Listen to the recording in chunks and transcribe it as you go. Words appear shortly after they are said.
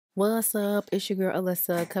What's up? It's your girl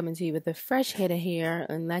Alyssa coming to you with a fresh head of hair,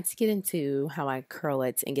 and let's get into how I curl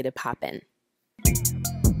it and get it popping.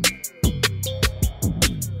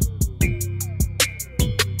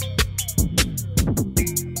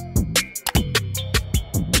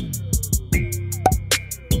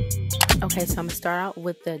 Okay, so I'm gonna start out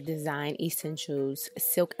with the Design Essentials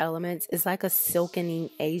Silk Elements. It's like a silkening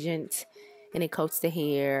agent, and it coats the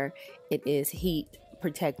hair. It is heat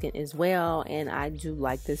protectant as well, and I do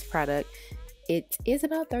like this product. It is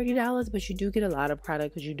about $30, but you do get a lot of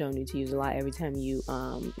product because you don't need to use a lot every time you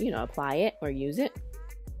apply it or use it.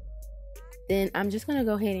 Then I'm just gonna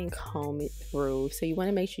go ahead and comb it through. So you want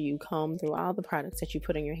to make sure you comb through all the products that you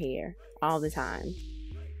put in your hair all the time.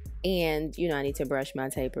 And I need to brush my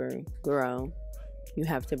taper. Girl, you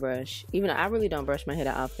have to brush. Even though I really don't brush my hair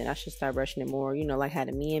that often, I should start brushing it more. Like how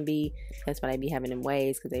the men be. That's why they be having them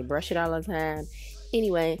waves, because they brush it all the time.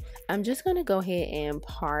 Anyway, I'm just gonna go ahead and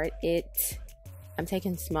part it. I'm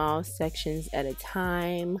taking small sections at a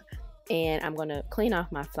time, and I'm gonna clean off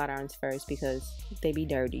my flat irons first because they be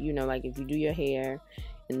dirty. Like if you do your hair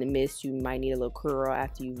in the mist, you might need a little curl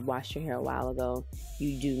after you washed your hair a while ago.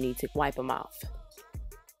 You do need to wipe them off.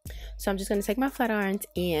 So I'm just going to take my flat irons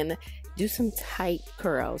and do some tight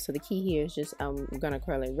curls. So the key here is just I'm going to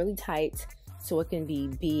curl it really tight so it can be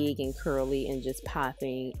big and curly and just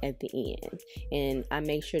popping at the end. And I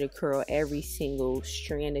make sure to curl every single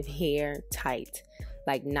strand of hair tight.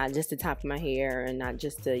 Like not just the top of my hair and not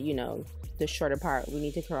just the, the shorter part. We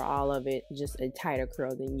need to curl all of it, just a tighter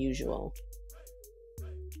curl than usual.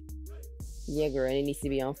 Yeah, girl, it needs to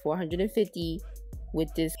be on 450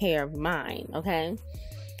 with this hair of mine, okay?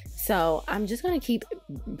 So I'm just going to keep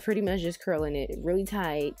pretty much just curling it really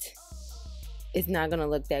tight. It's not going to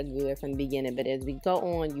look that good from the beginning, but as we go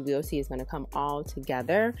on, you will see it's going to come all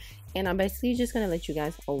together. And I'm basically just going to let you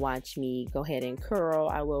guys watch me go ahead and curl.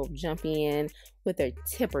 I will jump in with a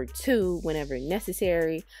tip or two whenever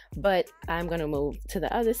necessary, but I'm going to move to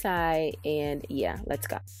the other side, and yeah, let's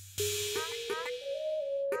go.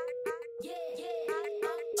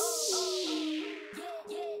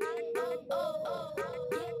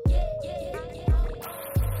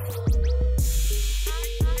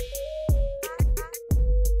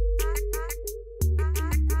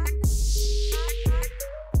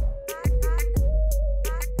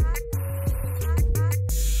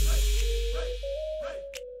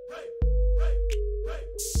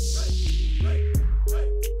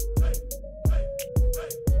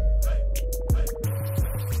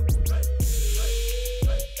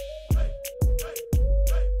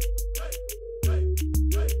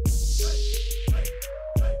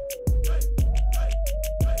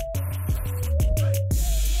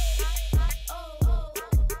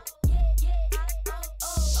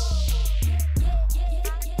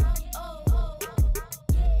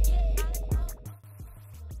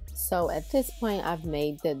 So at this point, I've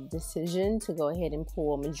made the decision to go ahead and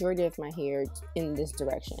pull a majority of my hair in this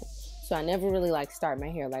direction. So I never really start my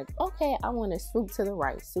hair like, okay, I want to swoop to the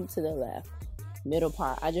right, swoop to the left, middle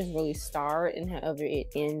part. I just really start, and however it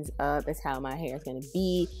ends up is how my hair is going to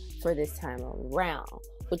be for this time around.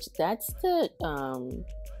 Which that's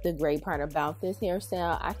the great part about this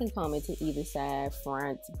hairstyle. I can comb it to either side,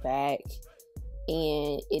 front, back,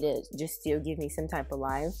 and it just still give me some type of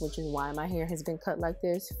life, which is why my hair has been cut like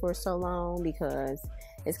this for so long, because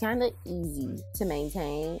it's kind of easy to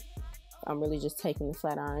maintain. I'm really just taking the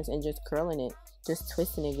flat irons and just curling it, just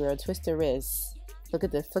twisting it, girl. Twist the wrist. Look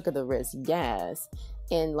at the flick of the wrist. Yes.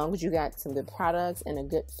 And as long as you got some good products and a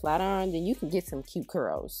good flat iron, then you can get some cute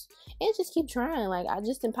curls. And just keep trying. Like, I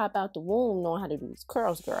just didn't pop out the womb knowing how to do these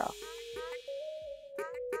curls, girl.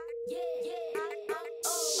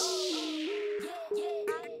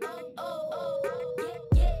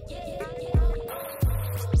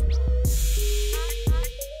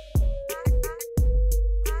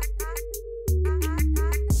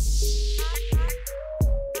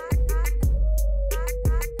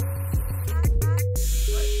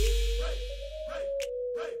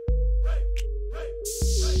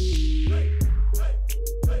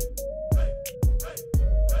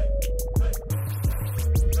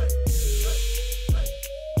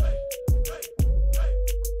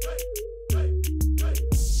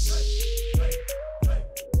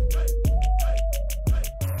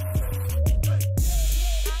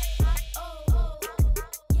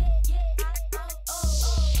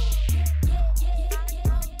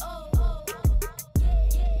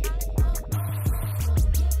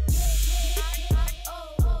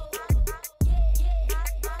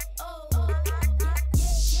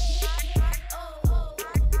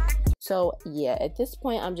 So yeah, at this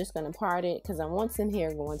point, I'm just going to part it because I want some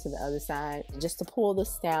hair going to the other side just to pull the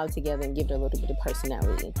style together and give it a little bit of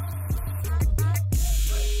personality.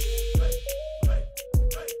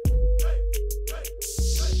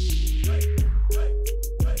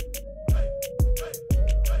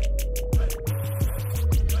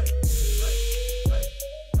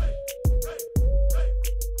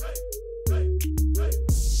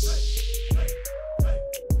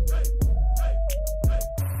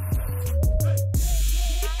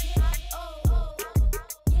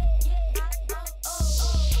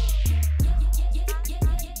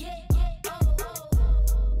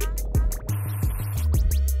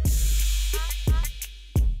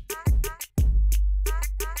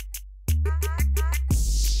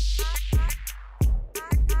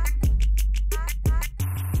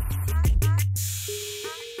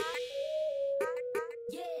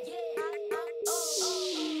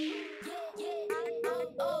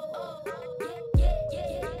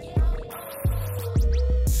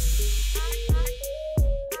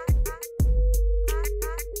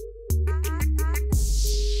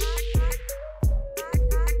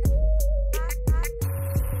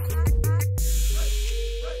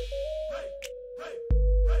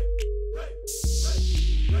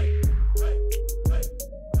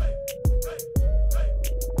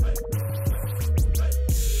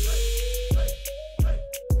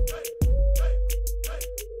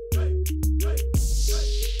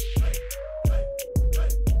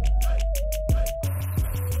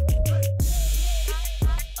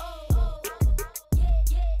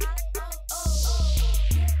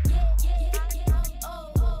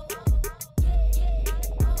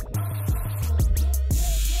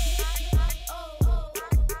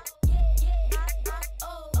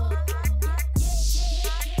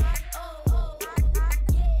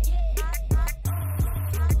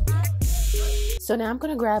 So now I'm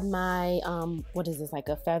going to grab my, what is this, like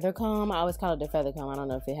a feather comb? I always call it a feather comb. I don't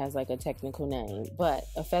know if it has like a technical name, but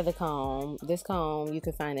a feather comb. This comb you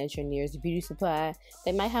can find at your nearest beauty supply.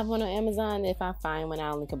 They might have one on Amazon. If I find one,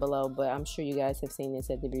 I'll link it below, but I'm sure you guys have seen this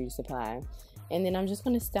at the beauty supply. And then I'm just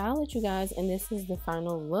going to style it, you guys, and this is the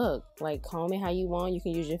final look. Like, comb it how you want. You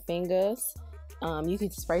can use your fingers. You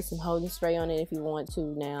can spray some holding spray on it if you want to.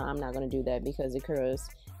 Now, I'm not going to do that because the curls,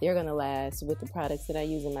 they're going to last with the products that I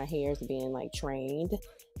use in my hairs being like trained.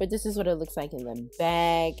 But this is what it looks like in the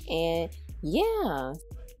bag. And yeah,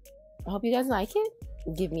 I hope you guys like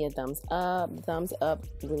it. Give me a thumbs up. Thumbs up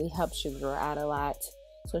really helps your girl out a lot.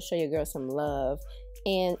 So show your girl some love.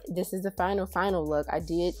 And this is the final look. I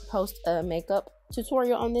did post a makeup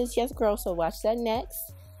tutorial on this. Yes, girl. So watch that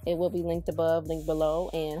next. It will be linked above, linked below,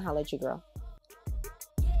 and holla at your girl.